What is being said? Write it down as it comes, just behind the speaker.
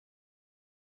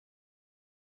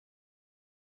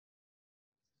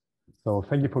So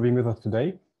thank you for being with us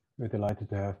today. We're delighted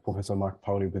to have Professor Mark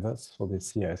Pauly with us for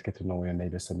this CIS Get to Know Your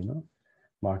Neighbor seminar.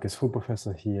 Mark is full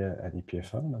professor here at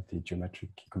EPFL at the Geometric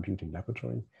Computing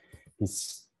Laboratory.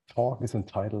 His talk is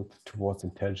entitled Towards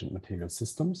Intelligent Material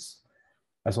Systems.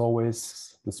 As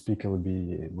always, the speaker will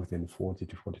be within 40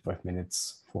 to 45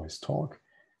 minutes for his talk,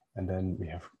 and then we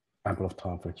have ample of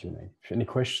time for Q&A. If you have any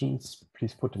questions,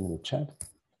 please put them in the chat,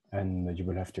 and you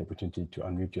will have the opportunity to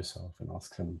unmute yourself and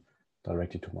ask them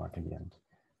directly to Mark in the end.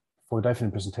 For a dive in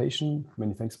the presentation,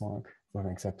 many thanks, Mark, for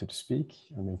having accepted to speak,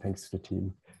 and many thanks to the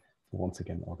team for once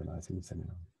again organizing the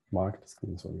seminar. Mark, the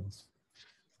screen is all yours.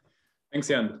 Thanks,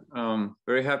 Jan.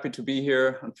 Very happy to be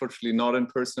here. Unfortunately, not in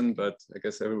person, but I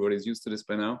guess everybody's used to this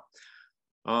by now.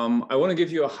 I want to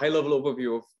give you a high-level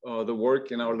overview of the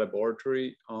work in our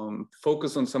laboratory,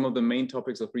 focus on some of the main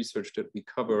topics of research that we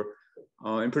cover,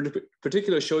 in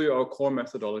particular show you our core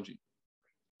methodology.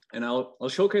 And I'll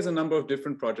showcase a number of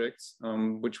different projects,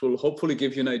 which will hopefully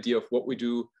give you an idea of what we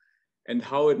do and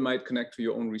how it might connect to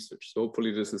your own research. So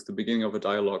hopefully this is the beginning of a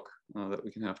dialogue that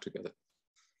we can have together.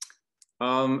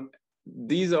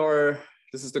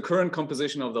 This is the current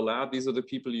composition of the lab. These are the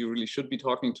people you really should be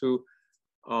talking to.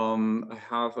 I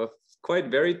have a quite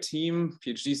varied team,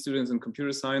 PhD students in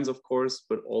computer science, of course,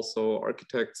 but also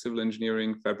architects, civil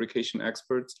engineering, fabrication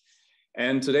experts.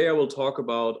 And today I will talk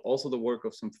about also the work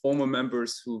of some former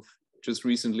members who've just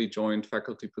recently joined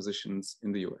faculty positions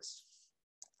in the US.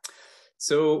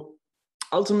 So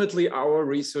ultimately, our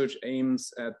research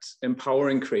aims at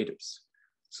empowering creatives.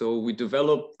 So we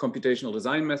develop computational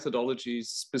design methodologies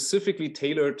specifically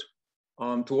tailored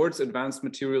towards advanced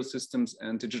material systems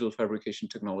and digital fabrication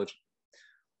technology.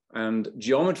 And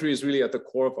geometry is really at the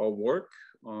core of our work.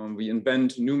 We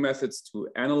invent new methods to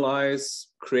analyze,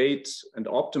 create, and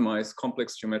optimize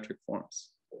complex geometric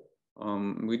forms.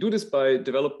 We do this by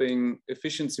developing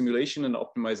efficient simulation and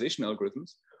optimization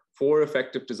algorithms for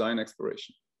effective design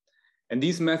exploration. And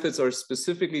these methods are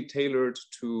specifically tailored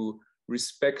to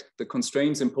respect the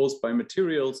constraints imposed by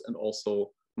materials and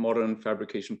also modern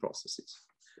fabrication processes.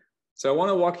 So I want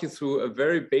to walk you through a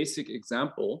very basic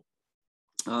example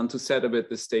to set a bit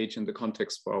the stage and the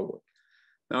context for our work.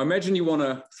 Now imagine you want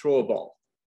to throw a ball.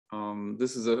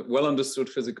 This is a well understood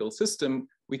physical system.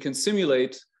 We can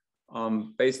simulate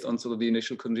based on sort of the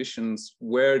initial conditions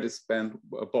where this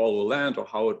ball will land or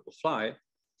how it will fly.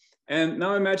 And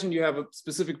now imagine you have a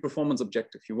specific performance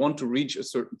objective. You want to reach a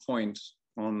certain point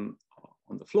on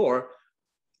the floor.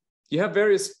 You have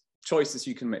various choices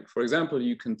you can make. For example,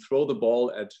 you can throw the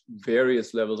ball at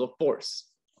various levels of force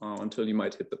until you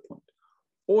might hit the point.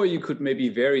 Or you could maybe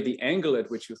vary the angle at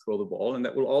which you throw the ball, and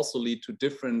that will also lead to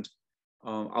different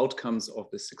outcomes of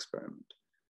this experiment.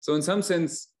 So in some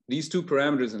sense, these two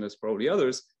parameters, and there's probably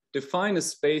others, define a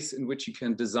space in which you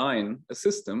can design a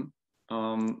system.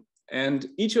 And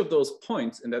each of those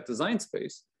points in that design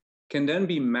space can then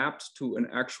be mapped to an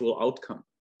actual outcome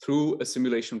through a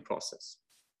simulation process.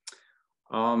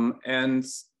 And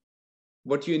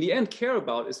what you in the end care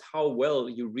about is how well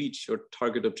you reach your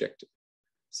target objective.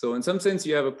 So in some sense,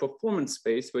 you have a performance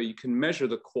space where you can measure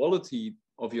the quality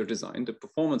of your design, the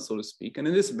performance, so to speak. And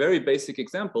in this very basic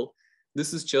example,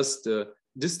 this is just the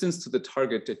distance to the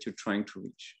target that you're trying to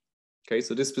reach. Okay,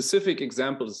 so this specific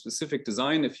example, the specific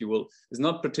design, if you will, is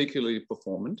not particularly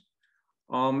performant.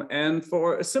 And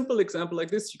for a simple example like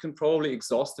this, you can probably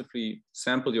exhaustively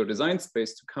sample your design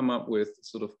space to come up with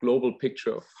sort of global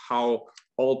picture of how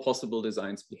all possible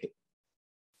designs behave.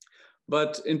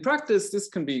 But in practice, this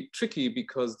can be tricky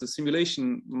because the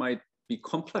simulation might be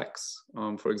complex.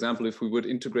 For example, if we would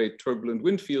integrate turbulent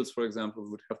wind fields, for example,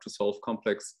 we would have to solve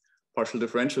complex partial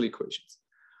differential equations.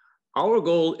 Our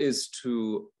goal is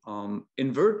to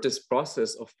invert this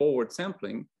process of forward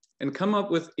sampling and come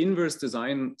up with inverse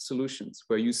design solutions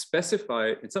where you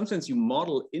specify, in some sense, you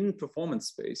model in performance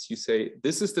space. You say,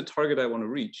 this is the target I want to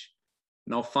reach.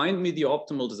 Now find me the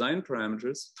optimal design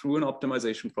parameters through an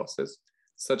optimization process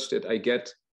such that I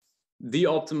get the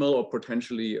optimal or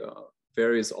potentially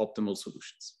various optimal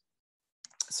solutions.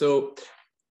 So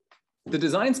the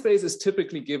design space is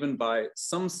typically given by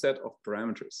some set of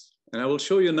parameters. And I will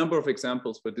show you a number of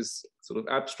examples where this sort of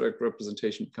abstract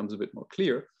representation becomes a bit more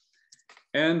clear.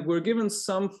 And we're given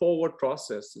some forward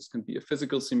process. This can be a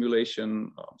physical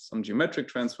simulation, some geometric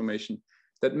transformation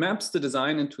that maps the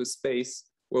design into a space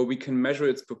where we can measure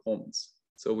its performance.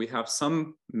 So we have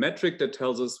some metric that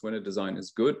tells us when a design is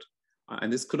good.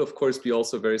 And this could, of course, be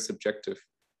also very subjective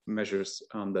measures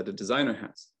that a designer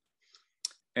has.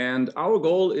 And our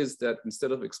goal is that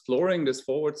instead of exploring this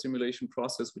forward simulation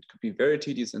process, which could be very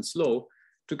tedious and slow,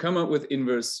 to come up with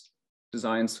inverse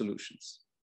design solutions.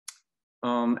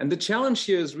 And the challenge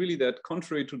here is really that,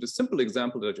 contrary to the simple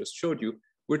example that I just showed you,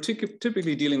 we're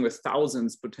typically dealing with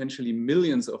thousands, potentially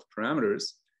millions of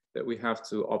parameters that we have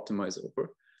to optimize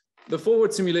over. The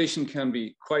forward simulation can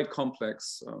be quite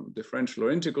complex, differential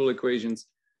or integral equations.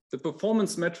 The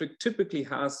performance metric typically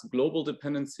has global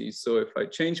dependencies. So if I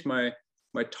change my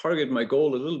target, my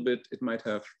goal a little bit, it might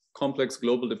have complex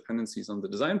global dependencies on the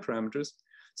design parameters.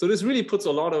 So this really puts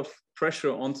a lot of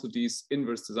pressure onto these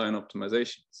inverse design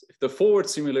optimizations. If the forward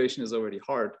simulation is already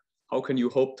hard, how can you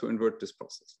hope to invert this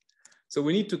process? So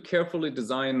we need to carefully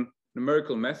design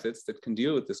numerical methods that can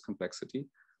deal with this complexity.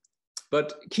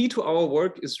 But key to our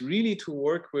work is really to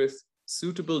work with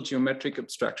suitable geometric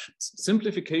abstractions,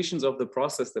 simplifications of the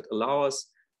process that allow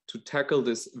us to tackle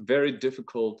this very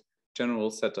difficult general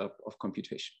setup of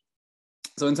computation.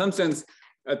 So in some sense,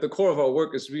 at the core of our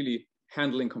work is really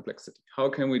handling complexity. How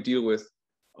can we deal with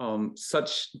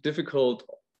such difficult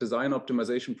design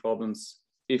optimization problems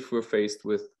if we're faced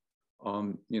with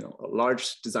a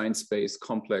large design space,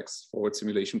 complex forward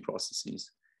simulation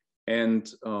processes,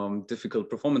 and difficult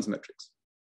performance metrics?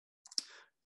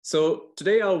 So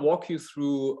today I'll walk you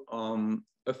through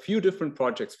a few different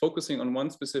projects focusing on one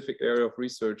specific area of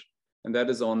research, and that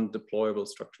is on deployable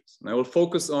structures. And I will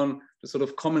focus on the sort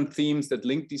of common themes that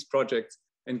link these projects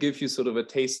and give you sort of a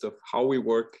taste of how we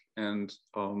work and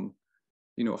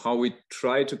how we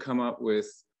try to come up with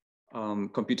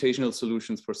computational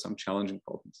solutions for some challenging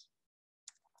problems.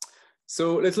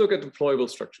 So let's look at deployable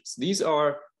structures. These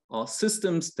are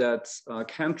systems that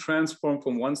can transform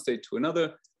from one state to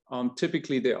another.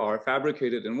 Typically, they are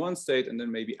fabricated in one state and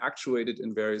then maybe actuated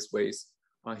in various ways.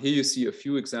 Here you see a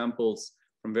few examples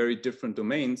from very different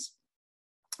domains.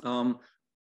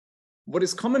 What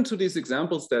is common to these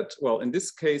examples that, well, in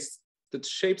this case, the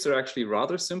shapes are actually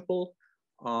rather simple,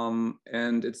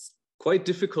 and it's quite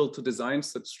difficult to design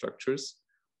such structures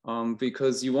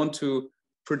because you want to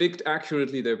predict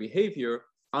accurately their behavior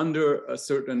under a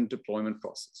certain deployment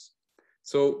process.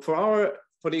 So for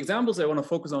the examples I want to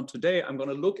focus on today, I'm going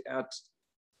to look at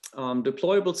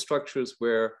deployable structures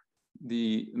where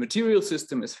the material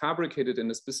system is fabricated in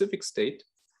a specific state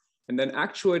and then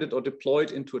actuated or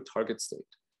deployed into a target state.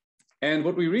 And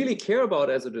what we really care about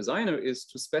as a designer is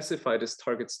to specify this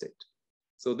target state.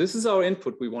 So this is our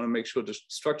input. We want to make sure the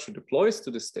structure deploys to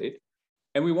this state.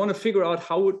 And we want to figure out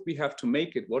how would we have to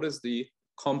make it? What is the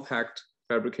compact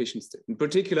fabrication state? In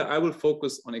particular, I will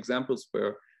focus on examples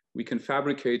where we can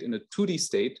fabricate in a 2D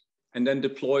state and then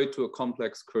deploy to a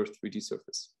complex curved 3D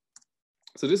surface.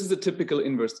 So this is a typical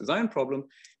inverse design problem.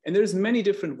 And there's many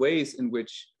different ways in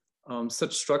which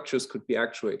such structures could be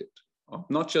actuated.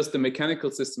 Not just the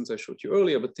mechanical systems I showed you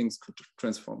earlier, but things could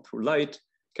transform through light,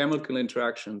 chemical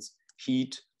interactions,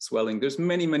 heat, swelling. There's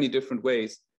many, many different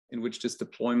ways in which this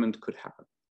deployment could happen.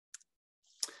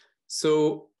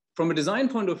 So from a design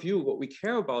point of view, what we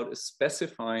care about is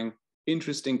specifying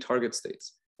interesting target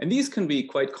states. And these can be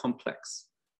quite complex.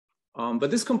 But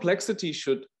this complexity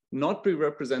should not be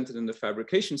represented in the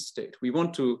fabrication state. We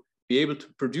want to be able to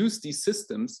produce these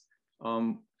systems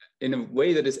in a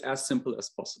way that is as simple as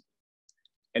possible.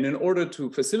 And in order to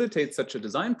facilitate such a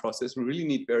design process, we really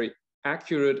need very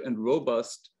accurate and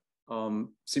robust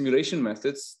simulation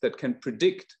methods that can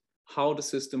predict how the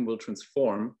system will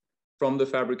transform from the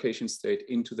fabrication state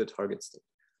into the target state.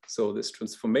 So this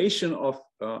transformation of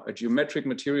a geometric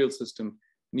material system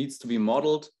needs to be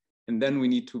modeled, and then we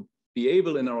need to be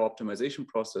able in our optimization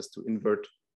process to invert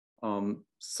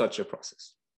such a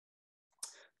process.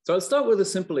 So I'll start with a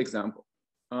simple example.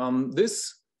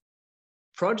 This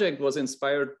project was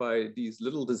inspired by these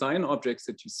little design objects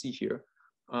that you see here,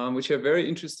 which have very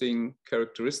interesting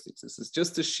characteristics. This is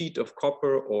just a sheet of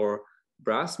copper or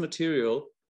brass material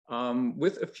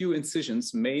with a few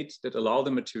incisions made that allow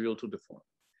the material to deform.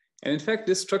 And in fact,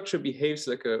 this structure behaves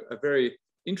like a very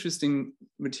interesting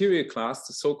material class,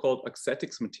 the so-called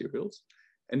auxetics materials.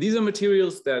 And these are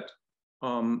materials that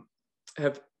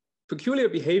have peculiar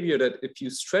behavior that if you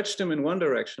stretch them in one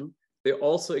direction, they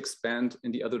also expand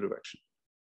in the other direction.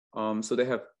 So they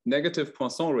have negative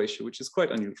Poisson ratio, which is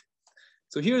quite unusual.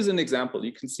 So here's an example.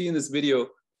 You can see in this video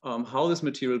how this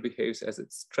material behaves as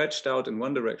it's stretched out in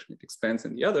one direction, it expands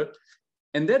in the other.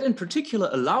 And that in particular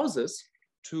allows us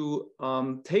to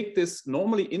take this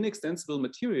normally inextensible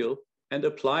material and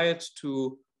apply it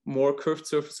to more curved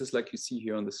surfaces like you see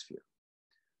here on the sphere.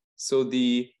 So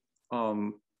the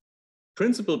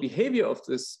principal behavior of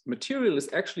this material is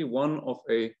actually one of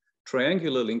a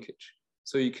triangular linkage.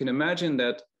 So you can imagine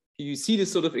that you see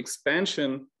this sort of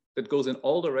expansion that goes in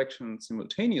all directions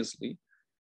simultaneously.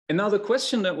 And now the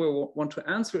question that we want to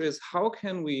answer is, how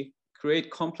can we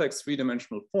create complex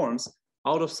three-dimensional forms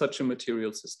out of such a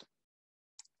material system?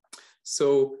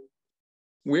 So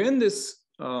we're in this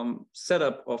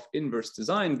setup of inverse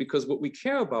design because what we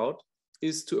care about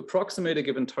is to approximate a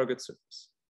given target surface.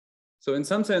 So in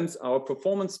some sense, our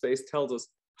performance space tells us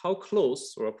how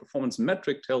close, or a performance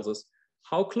metric tells us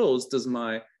how close does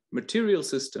my material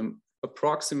system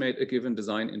approximate a given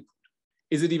design input.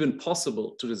 Is it even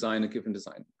possible to design a given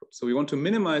design input? So we want to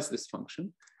minimize this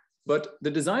function, but the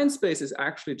design space is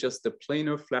actually just the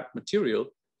planar flat material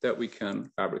that we can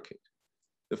fabricate.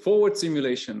 The forward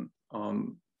simulation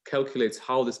calculates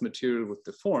how this material would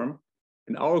deform.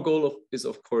 And our goal is,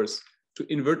 of course,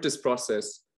 to invert this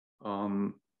process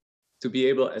to be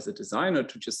able, as a designer,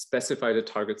 to just specify the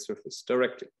target surface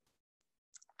directly.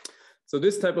 So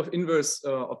this type of inverse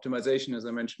optimization, as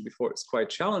I mentioned before, is quite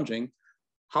challenging.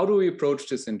 How do we approach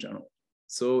this in general?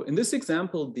 So in this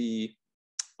example, the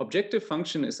objective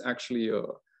function is actually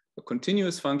a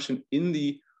continuous function in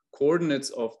the coordinates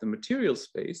of the material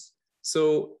space.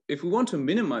 So if we want to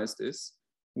minimize this,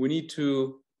 we need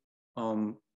to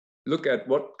look at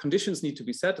what conditions need to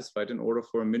be satisfied in order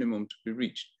for a minimum to be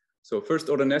reached. So first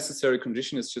order necessary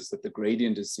condition is just that the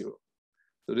gradient is 0.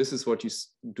 So this is what you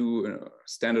do in a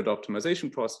standard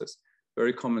optimization process.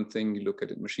 Very common thing, you look at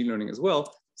it in machine learning as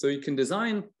well. So you can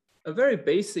design a very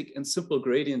basic and simple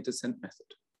gradient descent method.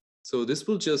 So this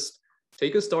will just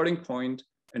take a starting point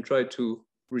and try to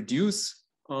reduce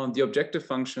the objective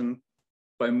function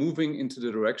by moving into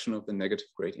the direction of the negative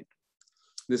gradient.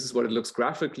 This is what it looks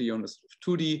graphically on a sort of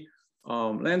 2D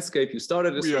landscape. You start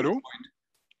at a certain point.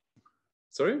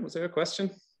 Sorry, was there a question?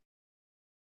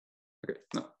 Okay,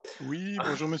 no. Oui,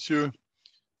 bonjour monsieur.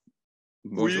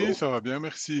 Bonjour. Oui, ça va bien,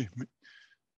 merci.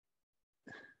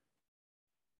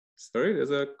 Sorry,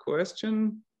 there's a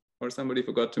question, or somebody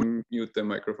forgot to mute their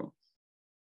microphone.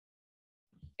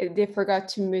 They forgot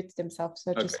to mute themselves,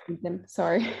 so just mute them.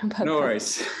 Sorry about that. No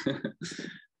worries.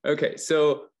 Okay,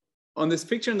 so on this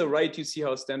picture on the right, you see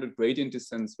how standard gradient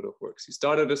descent sort of works. You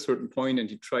start at a certain point and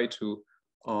you try to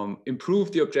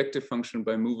improve the objective function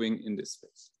by moving in this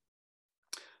space.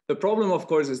 The problem, of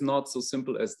course, is not so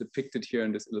simple as depicted here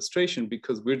in this illustration,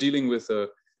 because we're dealing with a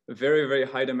very, very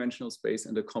high dimensional space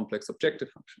and a complex objective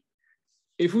function.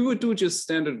 If we would do just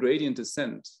standard gradient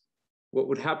descent, what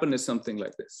would happen is something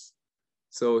like this.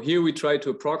 So here we try to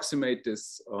approximate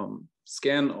this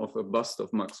scan of a bust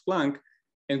of Max Planck,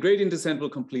 and gradient descent will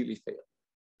completely fail.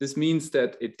 This means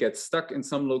that it gets stuck in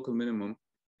some local minimum.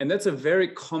 And that's a very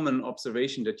common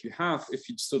observation that you have if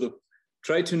you sort of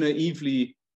try to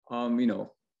naively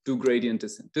do gradient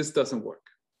descent. This doesn't work.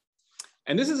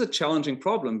 And this is a challenging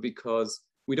problem because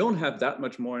we don't have that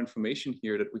much more information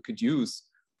here that we could use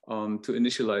to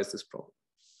initialize this problem.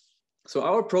 So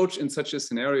our approach in such a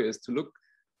scenario is to look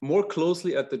more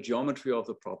closely at the geometry of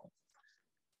the problem.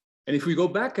 And if we go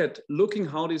back at looking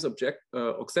how these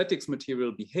auxetics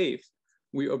material behave,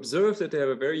 we observe that they have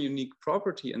a very unique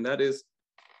property, and that is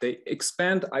they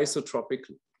expand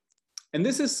isotropically. And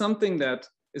this is something that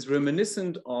is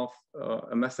reminiscent of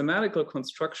a mathematical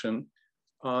construction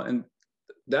and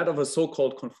that of a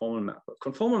so-called conformal map. A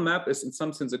conformal map is in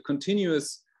some sense a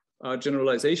continuous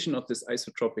generalization of this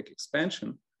isotropic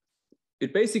expansion.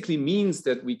 It basically means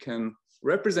that we can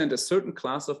represent a certain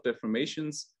class of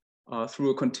deformations through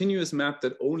a continuous map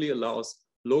that only allows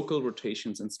local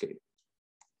rotations and scaling.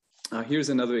 Here's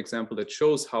another example that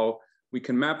shows how we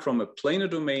can map from a planar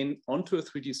domain onto a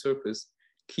 3D surface,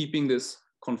 keeping this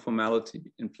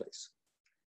conformality in place.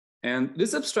 And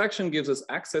this abstraction gives us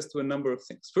access to a number of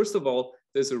things. First of all,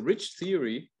 there's a rich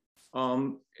theory,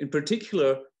 in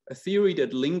particular, a theory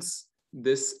that links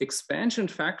this expansion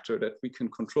factor that we can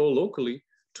control locally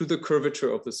to the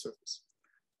curvature of the surface.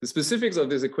 The specifics of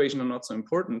this equation are not so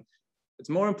important. It's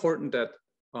more important that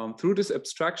through this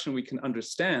abstraction, we can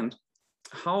understand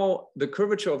how the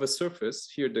curvature of a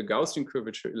surface, here the Gaussian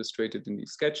curvature illustrated in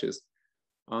these sketches,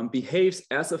 behaves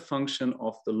as a function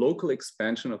of the local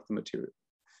expansion of the material.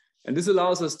 And this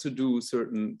allows us to do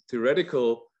certain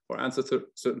theoretical or answer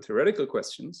certain theoretical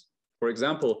questions. For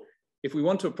example, if we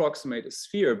want to approximate a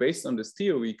sphere based on this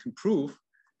theory, we can prove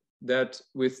that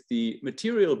with the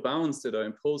material bounds that are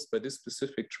imposed by this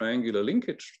specific triangular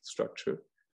linkage structure,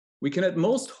 we can at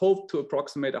most hope to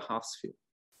approximate a half sphere.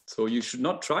 So you should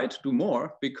not try to do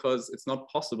more because it's not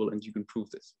possible and you can prove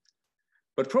this.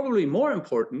 But probably more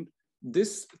important,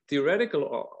 this theoretical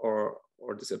or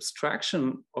this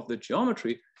abstraction of the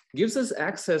geometry gives us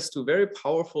access to very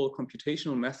powerful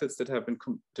computational methods that have been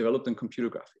developed in computer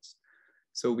graphics.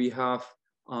 So we have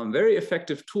very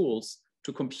effective tools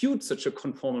to compute such a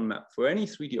conformal map for any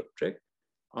 3D object.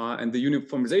 And the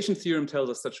uniformization theorem tells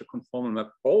us such a conformal map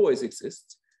always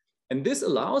exists. And this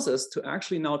allows us to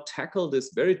actually now tackle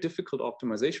this very difficult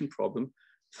optimization problem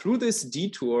through this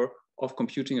detour of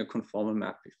computing a conformal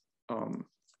map,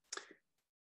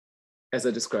 as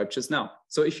I described just now.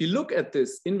 So if you look at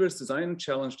this inverse design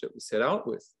challenge that we set out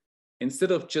with,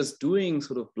 instead of just doing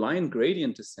sort of blind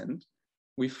gradient descent,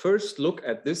 we first look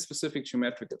at this specific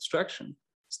geometric abstraction,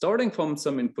 starting from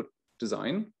some input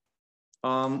design.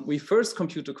 We first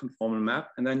compute a conformal map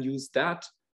and then use that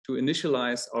to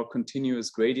initialize our continuous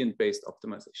gradient-based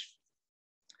optimization.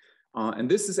 And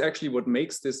this is actually what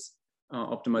makes this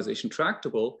optimization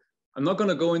tractable. I'm not going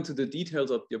to go into the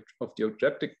details of the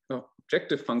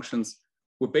objective functions.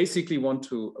 We basically want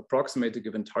to approximate a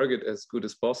given target as good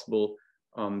as possible.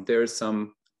 There are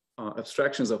some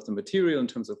abstractions of the material in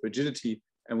terms of rigidity,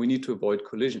 and we need to avoid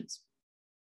collisions.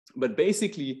 But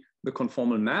basically, the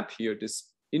conformal map here, this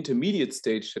intermediate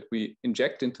stage that we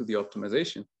inject into the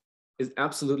optimization, is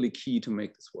absolutely key to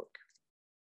make this work.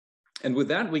 And with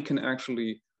that, we can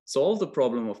actually solve the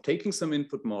problem of taking some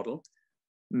input model,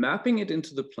 mapping it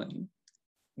into the plane,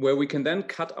 where we can then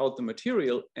cut out the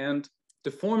material and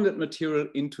deform that material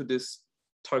into this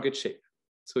target shape.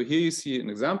 So here you see an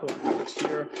example of it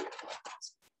here.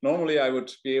 Normally, I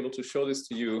would be able to show this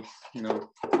to you, in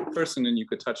person, and you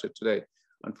could touch it today.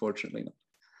 Unfortunately not.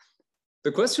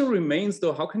 The question remains,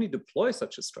 though, how can you deploy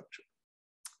such a structure?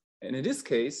 And in this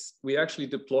case, we actually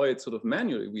deploy it sort of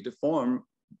manually. We deform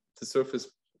the surface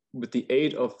with the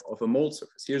aid of a mold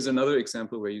surface. Here's another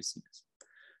example where you see this.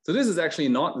 So this is actually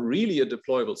not really a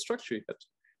deployable structure yet,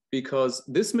 because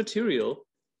this material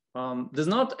does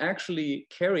not actually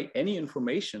carry any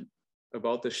information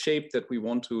about the shape that we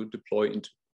want to deploy into.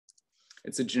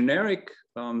 It's a generic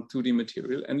 2D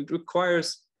material, and it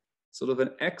requires sort of an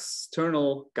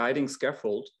external guiding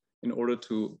scaffold in order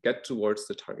to get towards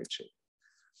the target shape.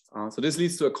 So this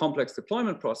leads to a complex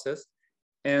deployment process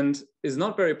and is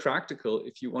not very practical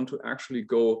if you want to actually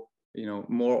go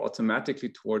more automatically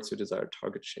towards your desired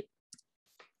target shape.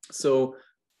 So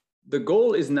the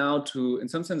goal is now to, in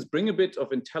some sense, bring a bit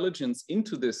of intelligence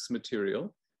into this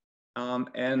material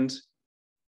and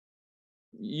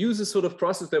use a sort of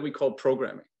process that we call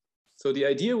programming. So the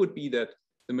idea would be that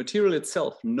the material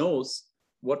itself knows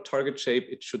what target shape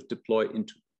it should deploy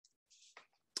into.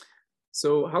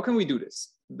 So how can we do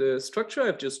this? The structure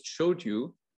I've just showed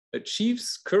you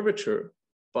achieves curvature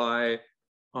by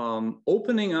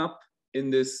opening up in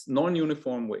this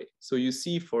non-uniform way. So you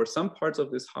see for some parts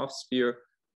of this half sphere,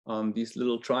 these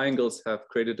little triangles have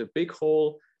created a big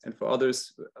hole, and for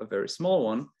others, a very small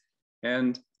one.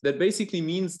 And that basically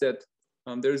means that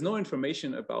there is no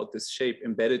information about this shape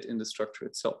embedded in the structure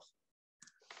itself.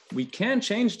 We can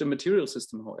change the material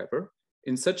system, however,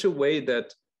 in such a way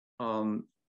that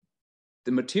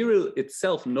the material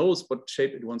itself knows what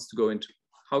shape it wants to go into.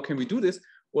 How can we do this?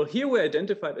 Well, here we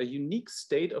identified a unique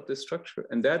state of the structure,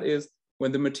 and that is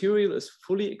when the material is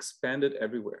fully expanded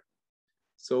everywhere.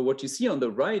 So what you see on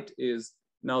the right is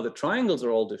now the triangles are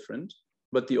all different,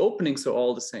 but the openings are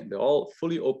all the same. They're all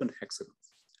fully opened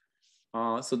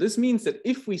hexagons. So this means that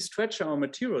if we stretch our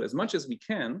material as much as we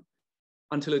can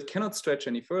until it cannot stretch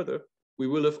any further, we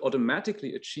will have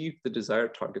automatically achieved the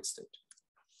desired target state.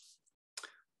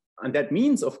 And that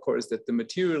means, of course, that the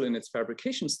material in its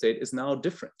fabrication state is now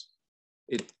different.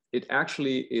 It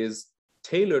actually is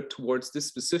tailored towards this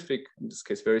specific, in this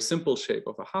case, very simple shape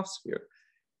of a half sphere.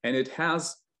 And it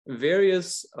has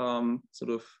various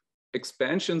sort of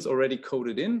expansions already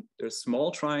coded in. There's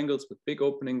small triangles with big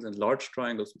openings and large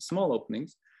triangles with small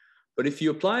openings. But if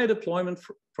you apply a deployment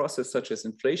process such as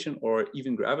inflation or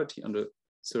even gravity under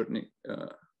certain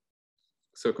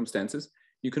circumstances,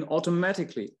 you can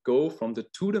automatically go from the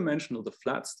two-dimensional, the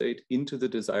flat state, into the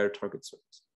desired target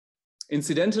surface.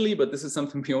 Incidentally, but this is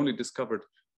something we only discovered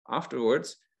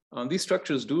afterwards, these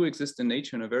structures do exist in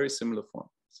nature in a very similar form.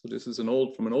 So this is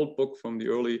from an old book from the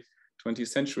early 20th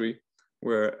century,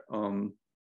 where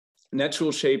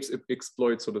natural shapes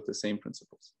exploit sort of the same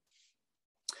principles.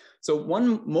 So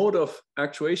one mode of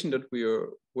actuation that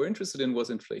we're interested in was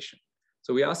inflation.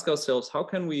 So we ask ourselves, how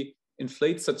can we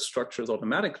inflate such structures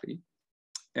automatically?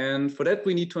 And for that,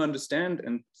 we need to understand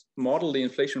and model the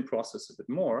inflation process a bit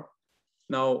more.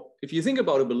 Now, if you think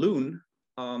about a balloon,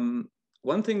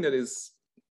 one thing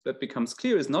that becomes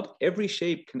clear is not every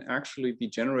shape can actually be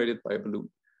generated by a balloon.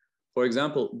 For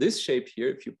example, this shape here,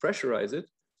 if you pressurize it,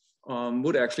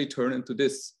 would actually turn into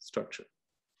this structure.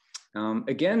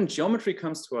 Again, geometry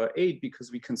comes to our aid because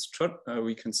we can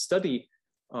study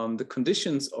the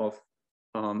conditions of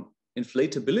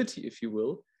inflatability, if you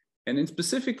will. And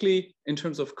specifically in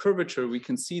terms of curvature, we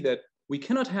can see that we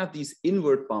cannot have these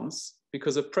inward bumps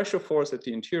because a pressure force at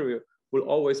the interior will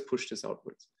always push this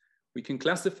outwards. We can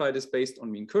classify this based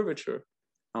on mean curvature.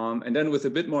 And then with a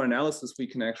bit more analysis, we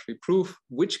can actually prove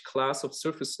which class of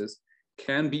surfaces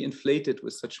can be inflated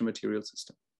with such a material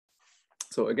system.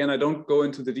 So again, I don't go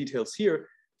into the details here,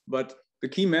 but the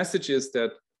key message is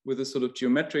that with a sort of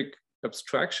geometric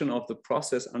abstraction of the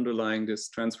process underlying this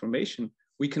transformation,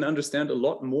 we can understand a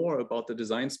lot more about the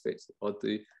design space, about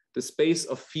the space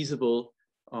of feasible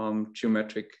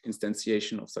geometric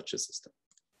instantiation of such a system.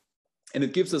 And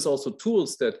it gives us also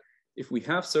tools that if we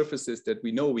have surfaces that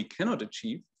we know we cannot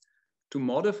achieve, to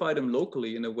modify them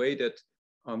locally in a way that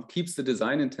keeps the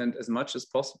design intent as much as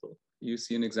possible. You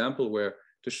see an example where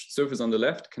the surface on the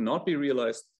left cannot be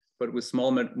realized, but with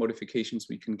small modifications,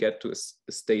 we can get to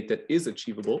a state that is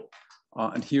achievable.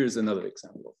 And here's another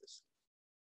example of this.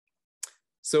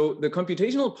 So the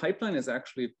computational pipeline is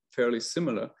actually fairly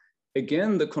similar.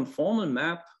 Again, the conformal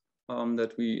map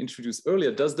that we introduced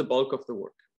earlier does the bulk of the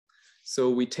work. So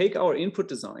we take our input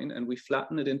design and we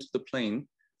flatten it into the plane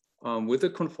with a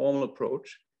conformal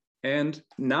approach. And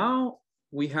now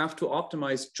we have to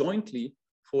optimize jointly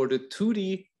for the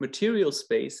 2D material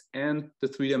space and the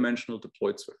 3-dimensional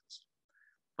deployed surface.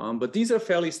 But these are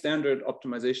fairly standard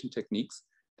optimization techniques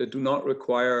that do not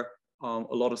require a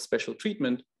lot of special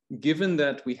treatment, given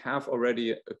that we have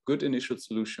already a good initial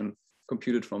solution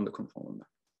computed from the conformal map.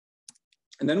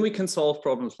 And then we can solve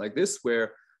problems like this,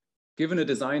 where given a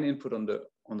design input on the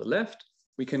left,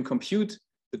 we can compute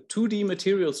the 2D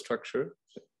material structure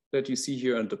that you see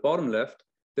here on the bottom left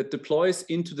that deploys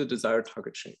into the desired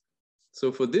target shape.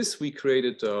 So for this, we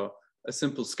created a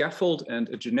simple scaffold and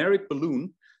a generic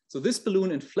balloon. So this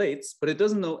balloon inflates, but it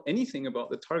doesn't know anything about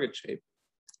the target shape.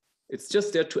 It's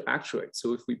just there to actuate.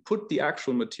 So if we put the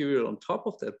actual material on top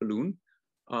of that balloon,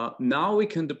 now we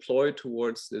can deploy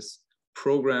towards this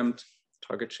programmed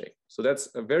target shape. So that's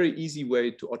a very easy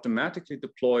way to automatically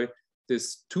deploy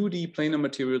this 2D planar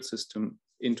material system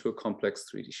into a complex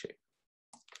 3D shape.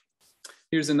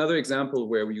 Here's another example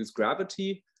where we use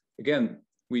gravity. Again,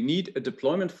 we need a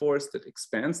deployment force that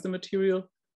expands the material.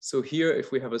 So here,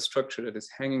 if we have a structure that is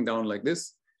hanging down like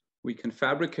this, we can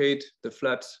fabricate the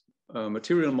flat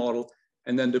material model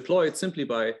and then deploy it simply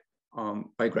by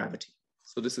gravity.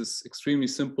 So this is extremely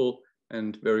simple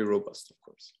and very robust, of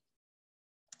course.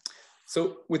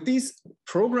 So with these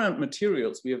programmed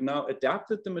materials, we have now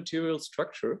adapted the material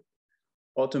structure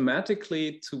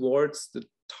automatically towards the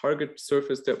target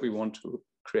surface that we want to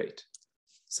create.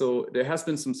 So there has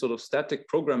been some sort of static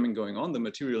programming going on. The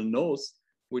material knows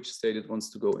which state it wants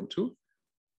to go into.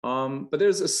 But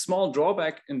there's a small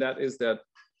drawback, and that is that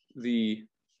the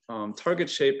target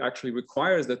shape actually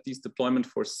requires that these deployment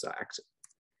forces are active.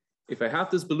 If I have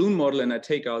this balloon model and I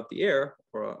take out the air,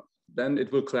 then it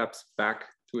will collapse back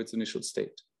to its initial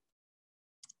state.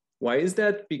 Why is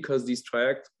that? Because these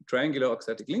triangular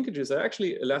oxatic linkages are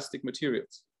actually elastic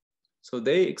materials. So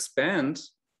they expand,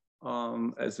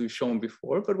 as we've shown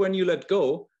before, but when you let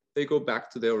go, they go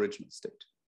back to their original state.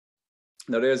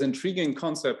 Now there's an intriguing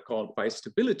concept called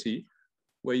bistability,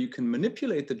 where you can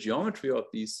manipulate the geometry of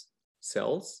these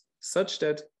cells such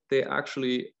that they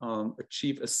actually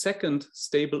achieve a second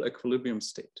stable equilibrium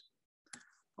state.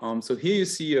 So here you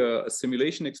see a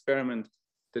simulation experiment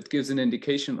that gives an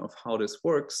indication of how this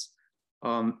works.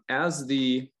 As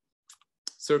the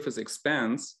surface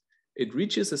expands, it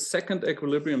reaches a second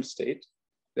equilibrium state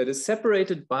that is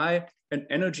separated by an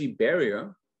energy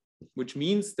barrier, which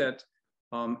means that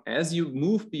as you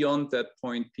move beyond that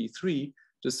point P3,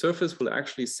 the surface will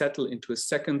actually settle into a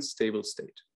second stable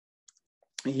state.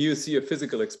 And here you see a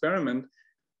physical experiment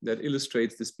that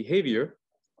illustrates this behavior.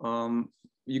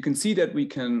 You can see that we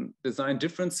can design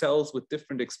different cells with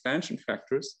different expansion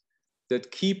factors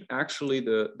that keep actually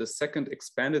the second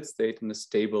expanded state in a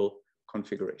stable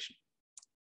configuration.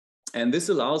 And this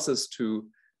allows us to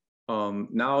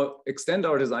now extend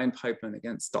our design pipeline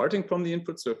again, starting from the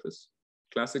input surface,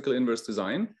 classical inverse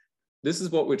design. This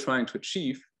is what we're trying to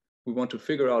achieve. We want to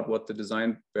figure out what the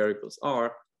design variables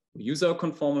are. We use our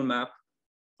conformal map.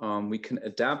 We can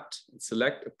adapt and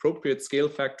select appropriate scale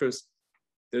factors.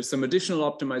 There's some additional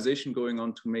optimization going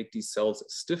on to make these cells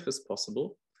as stiff as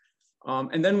possible.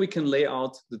 And then we can lay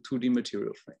out the 2D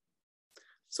material frame.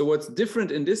 So what's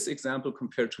different in this example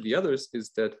compared to the others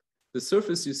is that the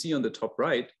surface you see on the top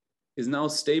right is now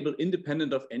stable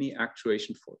independent of any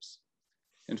actuation force.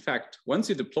 In fact, once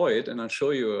you deploy it, and I'll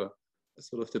show you a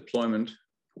sort of deployment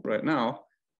right now,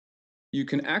 you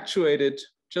can actuate it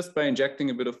just by injecting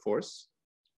a bit of force.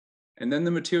 And then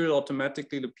the material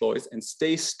automatically deploys and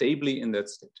stays stably in that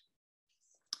state.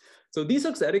 So these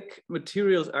oxatic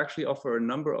materials actually offer a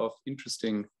number of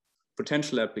interesting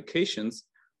potential applications.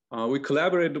 We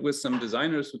collaborated with some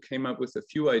designers who came up with a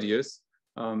few ideas,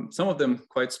 some of them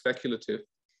quite speculative.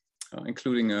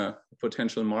 including a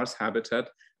potential Mars habitat.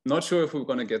 Not sure if we're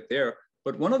going to get there,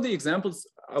 but one of the examples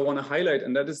I want to highlight,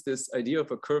 and that is this idea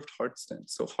of a curved heart stent.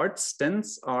 So heart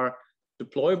stents are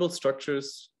deployable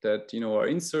structures that are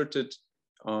inserted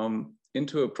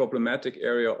into a problematic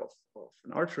area of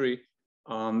an artery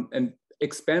and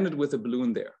expanded with a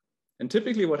balloon there. And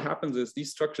typically what happens is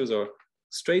these structures are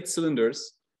straight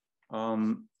cylinders,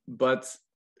 but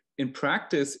in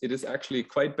practice, it is actually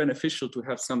quite beneficial to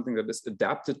have something that is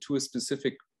adapted to a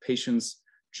specific patient's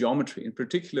geometry, in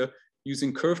particular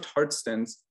using curved heart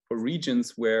stents for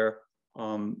regions where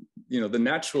the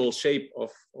natural shape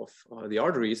of the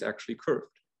artery is actually curved.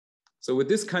 So with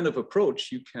this kind of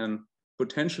approach, you can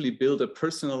potentially build a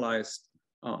personalized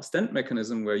stent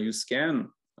mechanism where you scan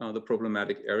the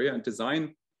problematic area and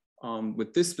design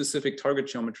with this specific target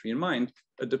geometry in mind,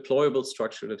 a deployable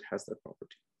structure that has that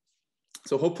property.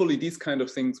 So hopefully these kind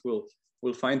of things will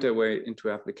find their way into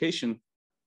application.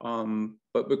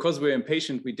 But because we're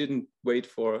impatient, we didn't wait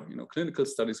for clinical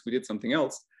studies, we did something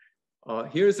else.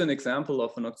 Here's an example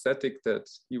of an auxetic that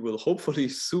you will hopefully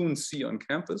soon see on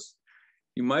campus.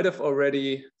 You might have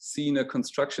already seen a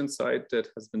construction site that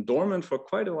has been dormant for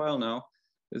quite a while now.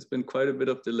 There's been quite a bit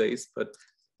of delays, but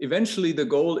eventually the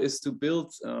goal is to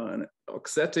build an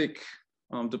auxetic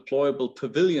deployable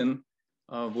pavilion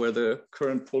where the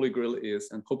current polygrill is,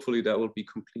 and hopefully that will be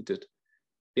completed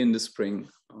in the spring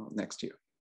next year.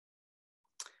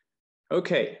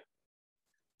 Okay,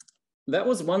 that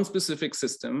was one specific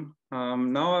system.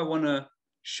 Now I want to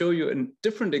show you a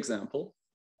different example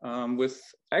with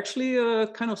actually a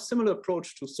kind of similar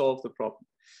approach to solve the problem.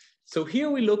 So here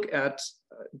we look at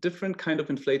different kind of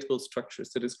inflatable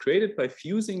structures that is created by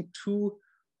fusing two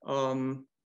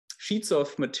sheets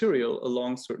of material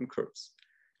along certain curves.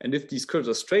 And if these curves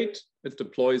are straight, it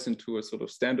deploys into a sort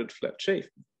of standard flat shape.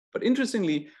 But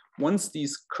interestingly, once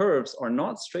these curves are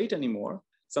not straight anymore,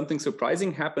 something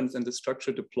surprising happens and the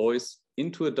structure deploys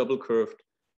into a double curved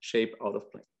shape out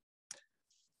of plane.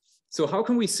 So how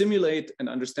can we simulate and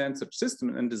understand such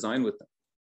system and design with them?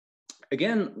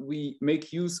 Again, we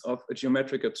make use of a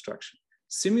geometric abstraction.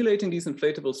 Simulating these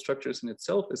inflatable structures in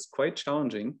itself is quite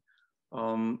challenging,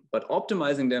 but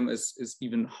optimizing them is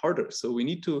even harder. So we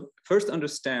need to first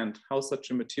understand how such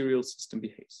a material system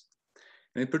behaves.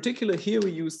 And in particular, here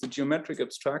we use the geometric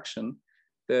abstraction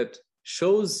that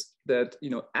shows that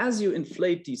as you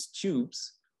inflate these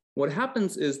tubes, what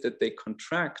happens is that they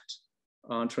contract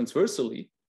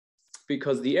transversally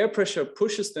because the air pressure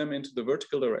pushes them into the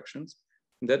vertical directions.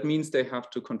 That means they have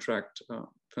to contract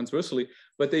transversely,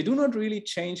 but they do not really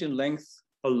change in length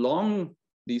along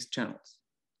these channels.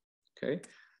 Okay,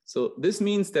 so this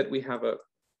means that we have a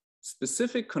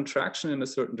specific contraction in a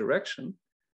certain direction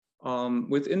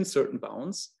within certain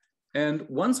bounds. And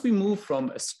once we move from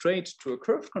a straight to a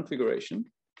curved configuration,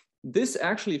 this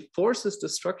actually forces the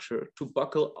structure to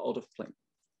buckle out of plane.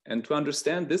 And to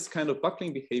understand this kind of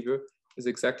buckling behavior is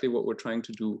exactly what we're trying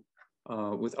to do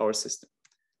with our system.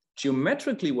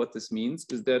 Geometrically, what this means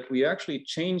is that we actually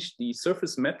change the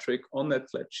surface metric on that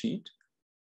flat sheet,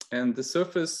 and the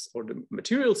surface or the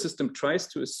material system tries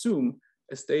to assume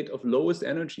a state of lowest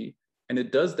energy, and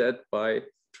it does that by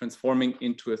transforming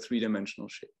into a three-dimensional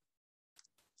shape.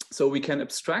 So we can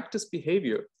abstract this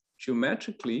behavior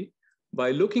geometrically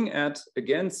by looking at,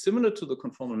 again, similar to the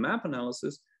conformal map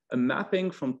analysis, a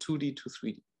mapping from 2D to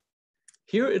 3D.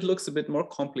 Here it looks a bit more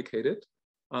complicated,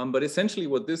 but essentially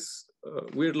what this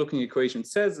weird looking equation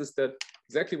says is that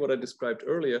exactly what I described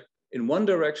earlier. In one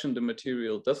direction, the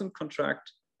material doesn't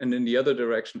contract, and in the other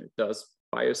direction, it does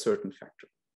by a certain factor.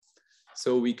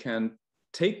 So we can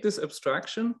take this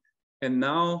abstraction and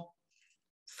now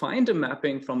find a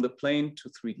mapping from the plane to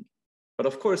 3D. But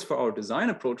of course, for our design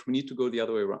approach, we need to go the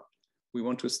other way around. We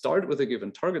want to start with a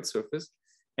given target surface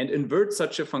and invert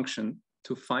such a function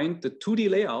to find the 2D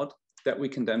layout that we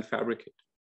can then fabricate.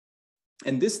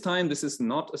 And this time, this is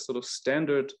not a sort of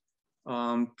standard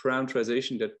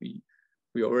parameterization that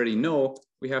we already know.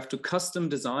 We have to custom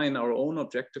design our own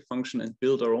objective function and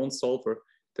build our own solver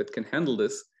that can handle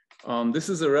this. This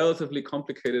is a relatively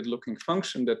complicated looking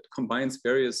function that combines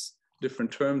various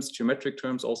different terms, geometric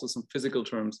terms, also some physical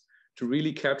terms, to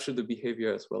really capture the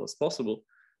behavior as well as possible.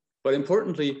 But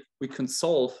importantly, we can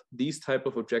solve these type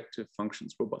of objective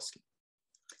functions robustly.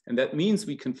 And that means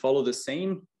we can follow the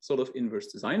same sort of inverse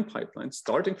design pipeline.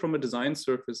 Starting from a design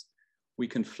surface, we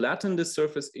can flatten this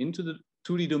surface into the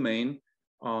 2D domain,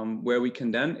 where we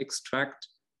can then extract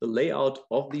the layout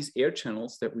of these air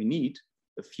channels that we need,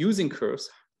 the fusing curves,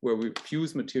 where we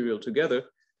fuse material together,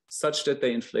 such that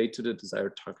they inflate to the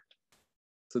desired target.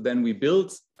 So then we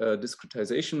build a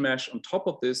discretization mesh on top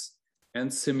of this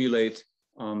and simulate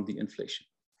the inflation.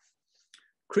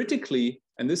 critically,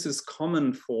 and this is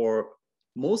common for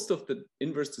most of the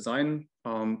inverse design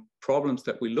problems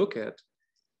that we look at,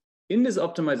 in this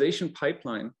optimization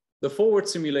pipeline, the forward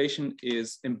simulation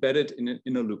is embedded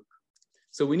in a loop.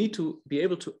 So we need to be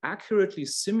able to accurately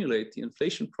simulate the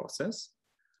inflation process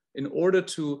in order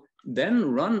to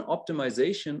then run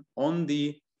optimization on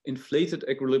the inflated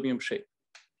equilibrium shape.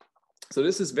 So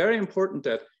this is very important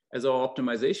that as our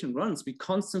optimization runs, we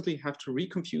constantly have to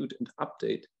recompute and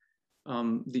update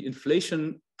the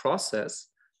inflation process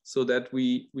so that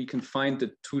we can find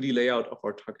the 2D layout of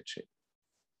our target shape.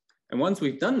 And once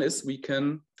we've done this, we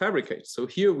can fabricate. So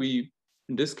here we,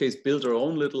 in this case, build our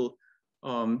own little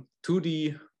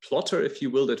 2D plotter, if you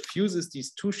will, that fuses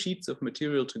these two sheets of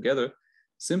material together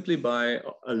simply by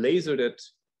a laser that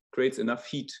creates enough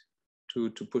heat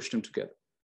to push them together.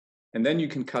 And then you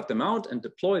can cut them out and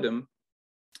deploy them.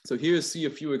 So here you see a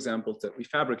few examples that we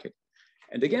fabricate.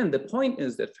 And again, the point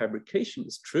is that fabrication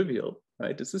is trivial,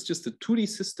 right? This is just a 2D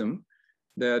system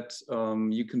that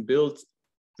you can build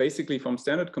basically from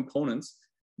standard components.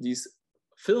 These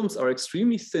films are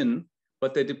extremely thin,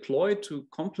 but they deploy to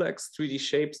complex 3D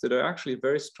shapes that are actually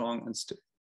very strong and stiff.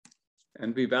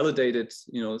 And we validated,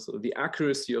 so the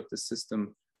accuracy of the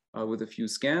system with a few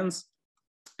scans.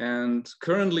 And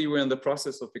currently we're in the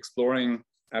process of exploring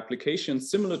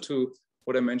applications similar to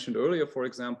what I mentioned earlier. For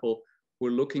example,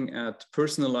 we're looking at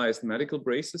personalized medical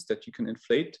braces that you can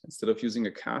inflate. Instead of using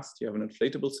a cast, you have an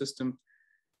inflatable system.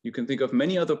 You can think of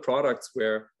many other products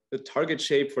where the target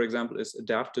shape, for example, is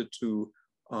adapted to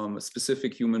a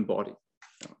specific human body.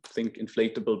 Think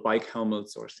inflatable bike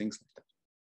helmets or things like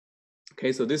that.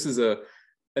 Okay, so this is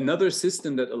another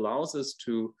system that allows us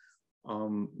to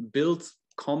build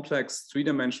complex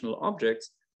three-dimensional objects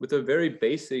with a very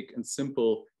basic and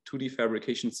simple 2D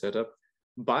fabrication setup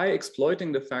by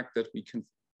exploiting the fact that we can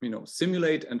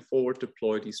simulate and forward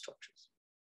deploy these structures.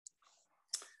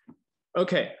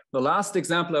 Okay, the last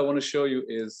example I want to show you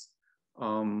is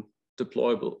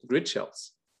deployable grid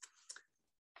shells.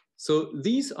 So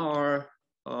these are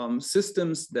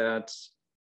systems that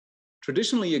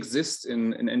traditionally exist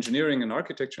in engineering and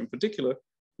architecture in particular,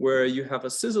 where you have a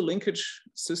scissor linkage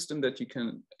system that you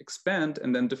can expand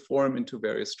and then deform into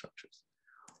various structures.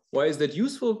 Why is that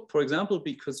useful? For example,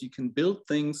 because you can build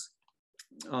things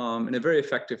in a very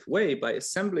effective way by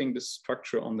assembling the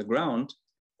structure on the ground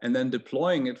and then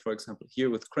deploying it, for example, here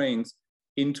with cranes,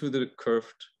 into the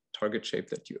curved target shape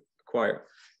that you acquire.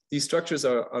 These structures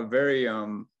are very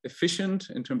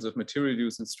efficient in terms of material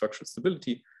use and structural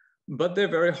stability, but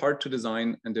they're very hard to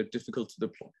design and they're difficult to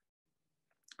deploy.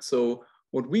 So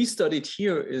what we studied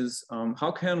here is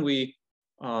how can we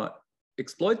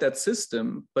exploit that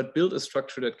system, but build a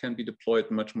structure that can be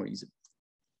deployed much more easily.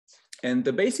 And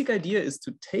the basic idea is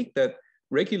to take that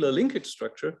regular linkage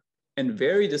structure and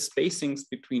vary the spacings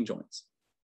between joints.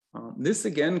 This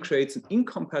again creates an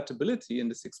incompatibility in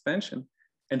this expansion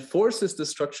and forces the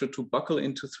structure to buckle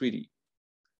into 3D.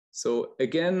 So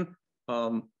again,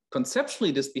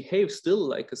 conceptually, this behaves still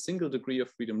like a single degree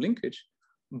of freedom linkage,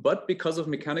 but because of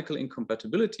mechanical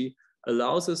incompatibility,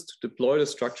 allows us to deploy the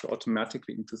structure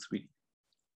automatically into 3D.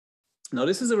 Now,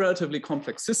 this is a relatively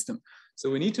complex system, so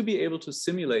we need to be able to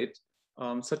simulate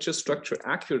such a structure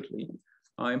accurately.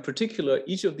 In particular,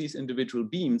 each of these individual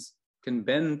beams can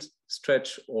bend,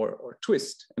 stretch, or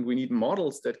twist, and we need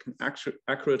models that can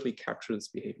accurately capture this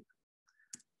behavior.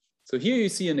 So here you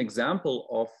see an example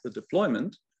of the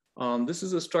deployment. This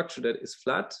is a structure that is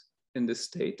flat in this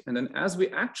state, and then as we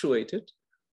actuate it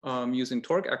using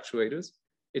torque actuators,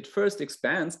 it first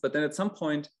expands, but then at some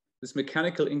point, this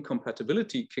mechanical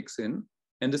incompatibility kicks in,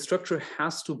 and the structure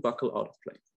has to buckle out of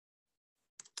plane.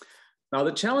 Now,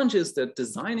 the challenge is that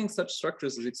designing such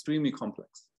structures is extremely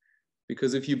complex,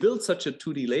 because if you build such a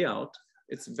 2D layout,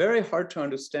 it's very hard to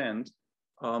understand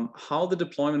how the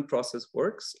deployment process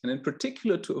works, and in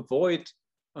particular to avoid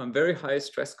very high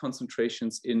stress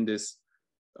concentrations in this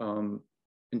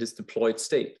deployed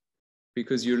state,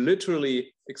 because you're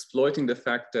literally exploiting the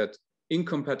fact that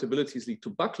incompatibilities lead to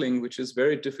buckling, which is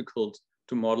very difficult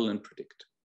to model and predict.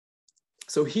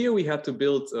 So here we had to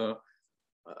build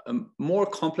a more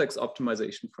complex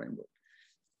optimization framework.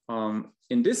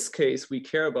 In this case, we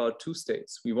care about two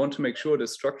states. We want to make sure the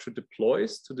structure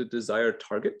deploys to the desired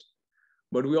target,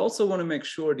 but we also want to make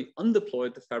sure the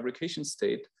undeployed, the fabrication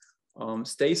state,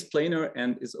 stays planar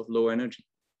and is of low energy.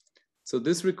 So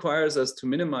this requires us to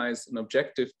minimize an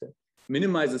objective that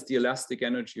minimizes the elastic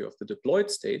energy of the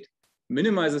deployed state,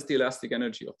 minimizes the elastic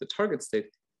energy of the target state,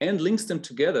 and links them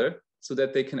together so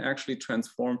that they can actually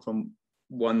transform from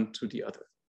one to the other.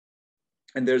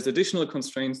 And there's additional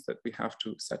constraints that we have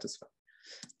to satisfy.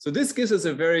 So this gives us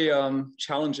a very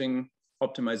challenging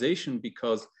optimization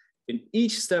because in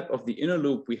each step of the inner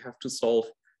loop, we have to solve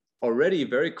already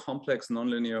very complex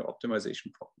nonlinear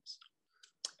optimization problems.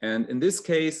 And in this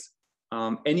case,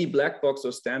 any black box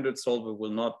or standard solver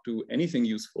will not do anything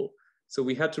useful. So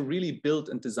we had to really build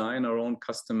and design our own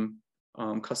custom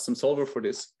solver for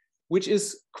this, which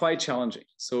is quite challenging.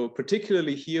 So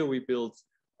particularly here, we built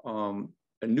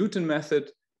a Newton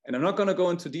method. And I'm not going to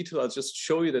go into detail. I'll just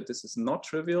show you that this is not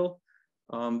trivial.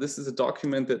 This is a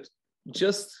document that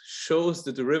just shows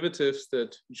the derivatives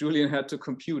that Julian had to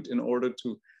compute in order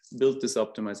to build this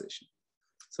optimization.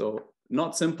 So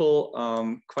not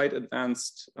simple, quite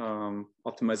advanced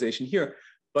optimization here,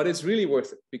 but it's really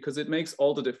worth it because it makes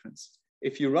all the difference.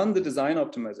 If you run the design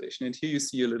optimization, and here you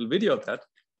see a little video of that,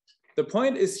 the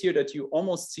point is here that you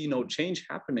almost see no change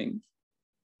happening.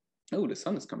 Oh, the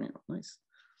sun is coming out, nice.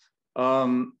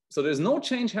 So there's no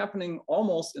change happening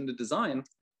almost in the design,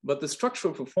 but the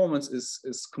structural performance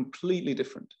is completely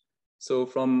different. So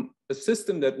from a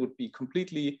system that would be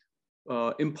completely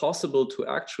impossible to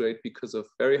actuate because of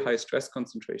very high stress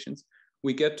concentrations,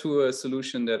 we get to a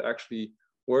solution that actually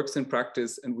works in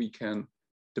practice and we can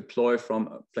deploy from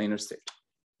a planar state.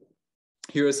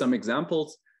 Here are some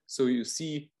examples. So you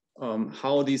see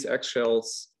how these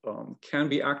eggshells can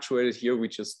be actuated. Here we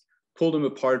just pull them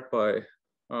apart by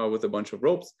with a bunch of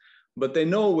ropes, but they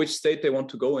know which state they want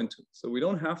to go into. So we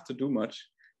don't have to do much.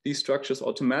 These structures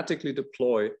automatically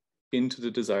deploy into the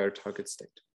desired target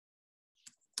state.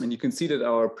 And you can see that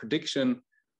our prediction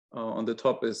on the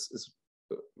top is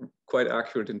quite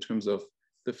accurate in terms of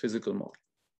the physical model.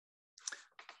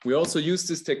 We also used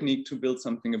this technique to build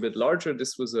something a bit larger.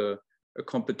 This was a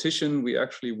competition we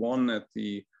actually won at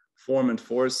the Form and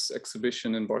Force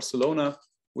exhibition in Barcelona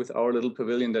with our little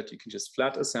pavilion that you can just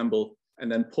flat assemble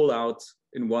and then pull out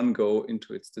in one go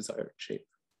into its desired shape.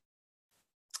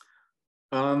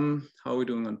 How are we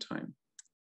doing on time?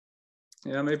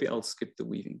 Yeah, maybe I'll skip the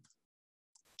weaving.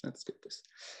 Let's skip this.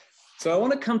 So I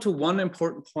want to come to one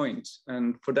important point,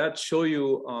 and for that show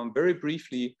you very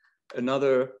briefly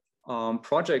another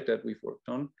project that we've worked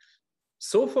on.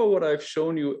 So far, what I've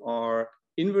shown you are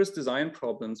inverse design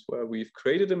problems where we've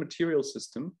created a material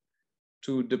system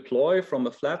to deploy from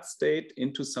a flat state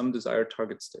into some desired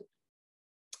target state.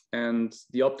 And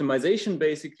the optimization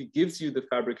basically gives you the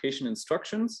fabrication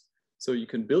instructions. So you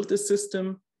can build this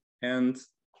system, and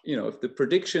if the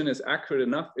prediction is accurate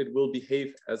enough, it will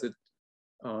behave as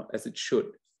it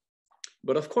should.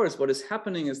 But of course, what is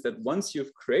happening is that once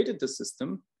you've created the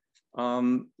system,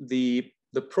 the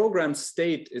program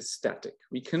state is static.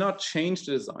 We cannot change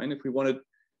the design. If we wanted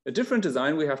a different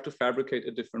design, we have to fabricate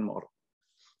a different model.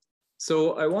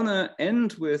 So I want to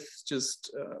end with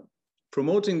just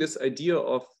promoting this idea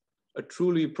of a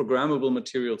truly programmable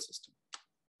material system.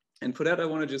 And for that, I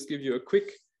want to just give you a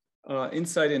quick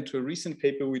insight into a recent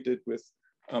paper we did with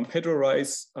Pedro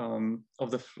Rice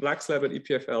of the Flax Lab at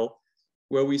EPFL,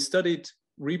 where we studied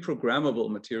reprogrammable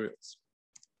materials.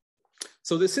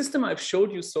 So the system I've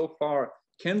showed you so far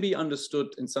can be understood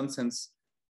in some sense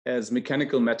as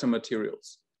mechanical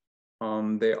metamaterials.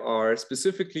 They are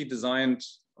specifically designed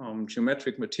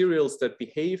geometric materials that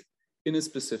behave in a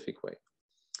specific way.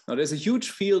 Now, there's a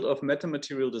huge field of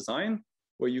metamaterial design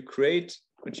where you create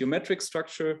a geometric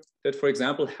structure that, for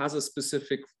example, has a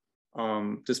specific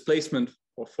displacement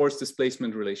or force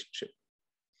displacement relationship.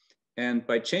 And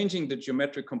by changing the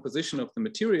geometric composition of the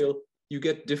material, you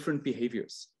get different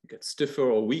behaviors. You get stiffer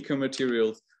or weaker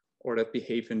materials, or that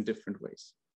behave in different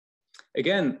ways.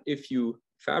 Again, if you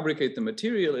fabricate the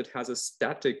material, it has a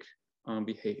static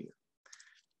behavior.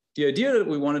 The idea that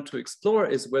we wanted to explore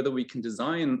is whether we can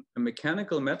design a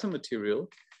mechanical metamaterial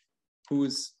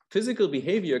whose physical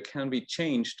behavior can be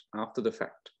changed after the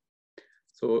fact.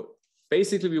 So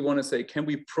basically, we want to say, can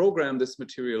we program this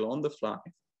material on the fly?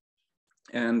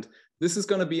 And this is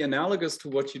going to be analogous to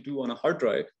what you do on a hard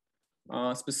drive.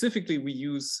 Specifically, we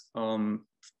use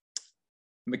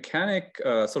magnetic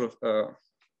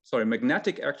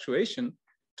actuation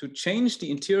to change the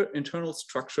internal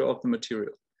structure of the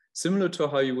material, similar to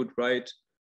how you would write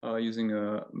using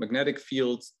a magnetic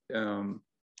field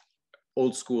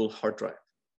old school hard drive.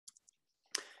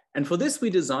 And for this, we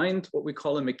designed what we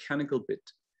call a mechanical bit.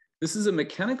 This is a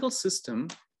mechanical system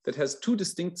that has two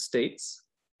distinct states,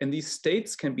 and these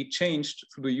states can be changed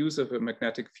through the use of a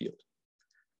magnetic field.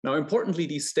 Now, importantly,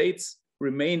 these states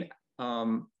remain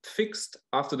fixed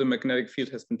after the magnetic field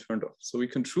has been turned off. So we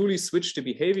can truly switch the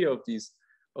behavior of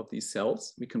these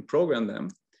cells. We can program them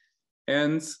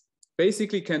and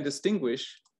basically can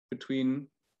distinguish between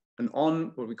an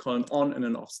on, what we call an on and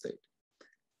an off state.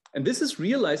 And this is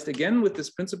realized again with this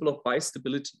principle of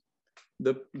bistability.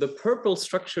 The purple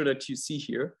structure that you see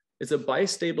here is a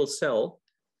bistable cell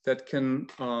that can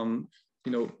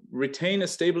retain a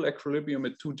stable equilibrium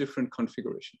at two different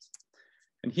configurations.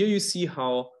 And here you see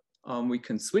how we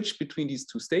can switch between these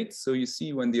two states. So you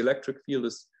see when the electric field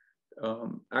is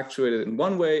actuated in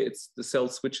one way, the cell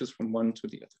switches from one to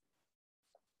the other.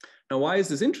 Now, why is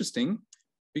this interesting?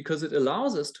 Because it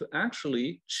allows us to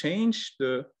actually change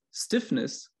the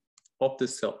stiffness of the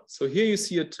cell. So here you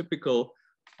see a typical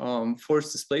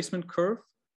force displacement curve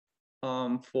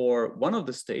for one of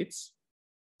the states.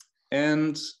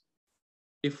 And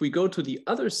if we go to the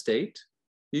other state,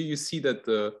 here you see that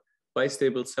the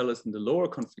bistable cell is in the lower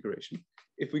configuration.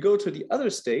 If we go to the other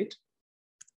state,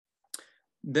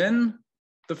 then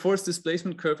the force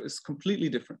displacement curve is completely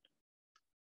different.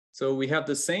 So we have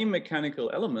the same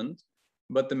mechanical element,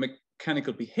 but the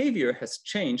mechanical behavior has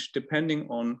changed depending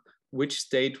on which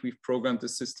state we've programmed the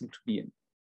system to be in.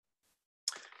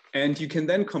 And you can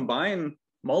then combine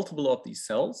multiple of these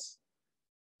cells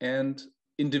and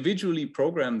individually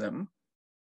program them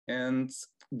and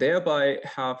thereby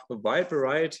have a wide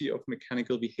variety of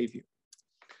mechanical behavior.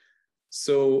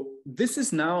 So this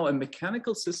is now a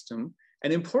mechanical system,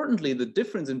 and importantly, the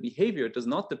difference in behavior does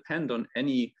not depend on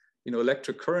any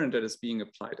electric current that is being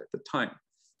applied at the time.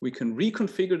 We can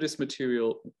reconfigure this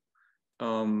material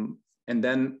and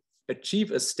then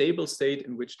achieve a stable state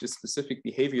in which the specific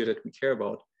behavior that we care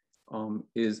about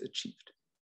is achieved.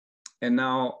 And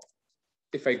now,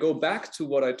 if I go back to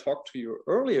what I talked to you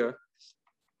earlier,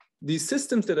 these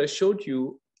systems that I showed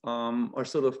you are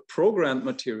sort of programmed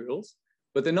materials,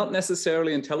 but they're not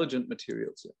necessarily intelligent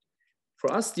materials yet.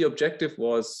 For us, the objective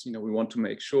was, we want to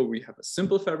make sure we have a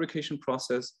simple fabrication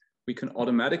process, we can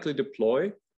automatically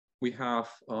deploy, we have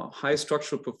high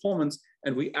structural performance,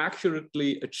 and we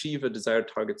accurately achieve a desired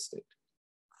target state.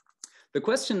 The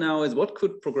question now is, what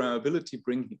could programmability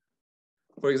bring here?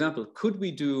 For example, could we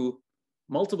do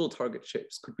multiple target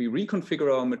shapes? Could we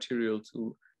reconfigure our material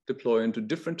to deploy into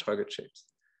different target shapes?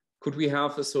 Could we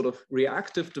have a sort of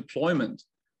reactive deployment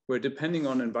where, depending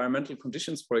on environmental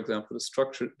conditions, for example, the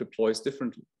structure deploys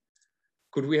differently?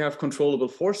 Could we have controllable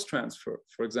force transfer?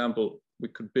 For example, we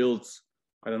could build,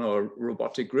 I don't know, a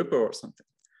robotic gripper or something.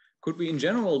 Could we, in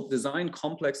general, design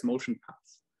complex motion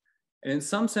paths? And in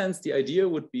some sense, the idea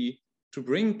would be to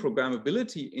bring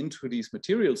programmability into these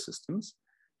material systems,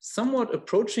 somewhat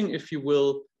approaching, if you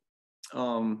will,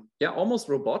 almost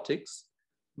robotics,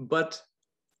 but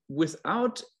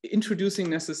without introducing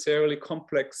necessarily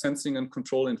complex sensing and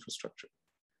control infrastructure.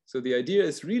 So the idea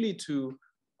is really to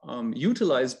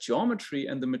utilize geometry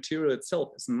and the material itself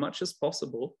as much as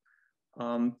possible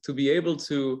to be able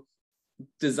to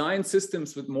design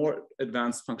systems with more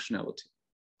advanced functionality.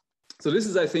 So this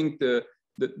is, I think,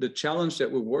 the challenge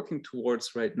that we're working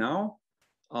towards right now.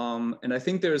 And I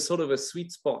think there is sort of a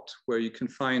sweet spot where you can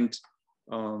find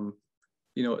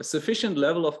a sufficient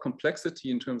level of complexity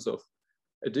in terms of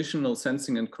additional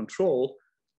sensing and control,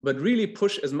 but really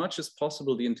push as much as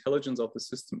possible the intelligence of the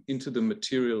system into the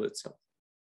material itself.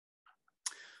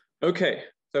 Okay,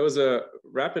 that was a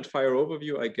rapid fire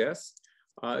overview, I guess.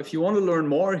 If you want to learn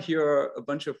more, here are a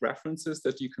bunch of references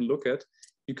that you can look at.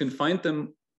 You can find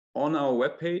them on our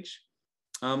webpage.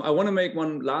 I want to make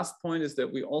one last point, is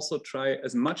that we also try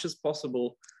as much as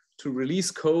possible to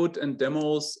release code and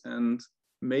demos and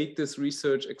make this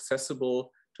research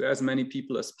accessible to as many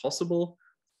people as possible.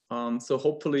 So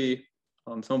hopefully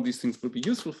some of these things will be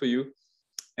useful for you.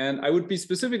 And I would be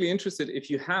specifically interested if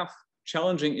you have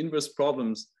challenging inverse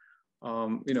problems,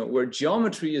 where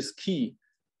geometry is key,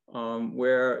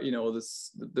 where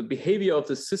the behavior of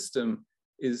the system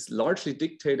is largely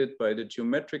dictated by the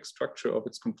geometric structure of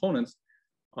its components,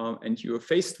 and you are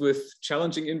faced with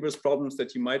challenging inverse problems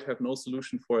that you might have no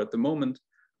solution for at the moment.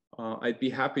 I'd be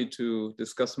happy to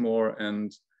discuss more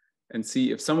and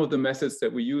see if some of the methods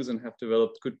that we use and have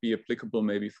developed could be applicable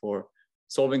maybe for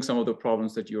solving some of the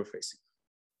problems that you're facing.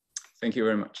 Thank you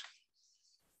very much.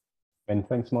 Many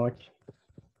thanks, Mark.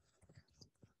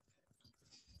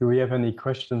 Do we have any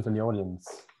questions in the audience?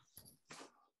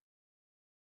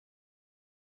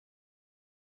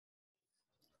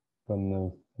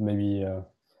 Then maybe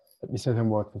let me say some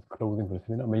words of closing for the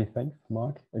seminar. Many thanks,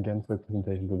 Mark, again for the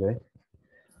presentation today.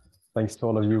 Thanks to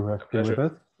all of you who have been with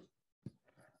us.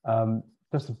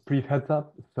 Just a brief heads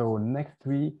up. So next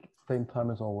week, same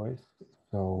time as always.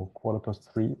 So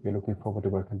 3:15, we're looking forward to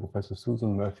welcome Professor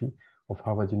Susan Murphy of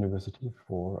Harvard University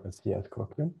for a CIS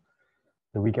colloquium.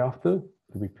 The week after,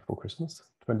 the week before Christmas,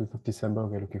 20th of December,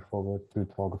 we're looking forward to the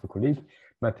talk of a colleague,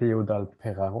 Matteo Dal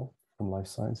Peraro from Life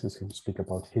Sciences, who will speak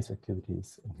about his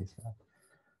activities in his lab.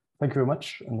 Thank you very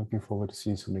much, and looking forward to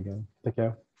seeing you soon again. Take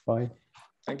care. Bye.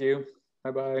 Thank you.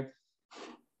 Bye-bye.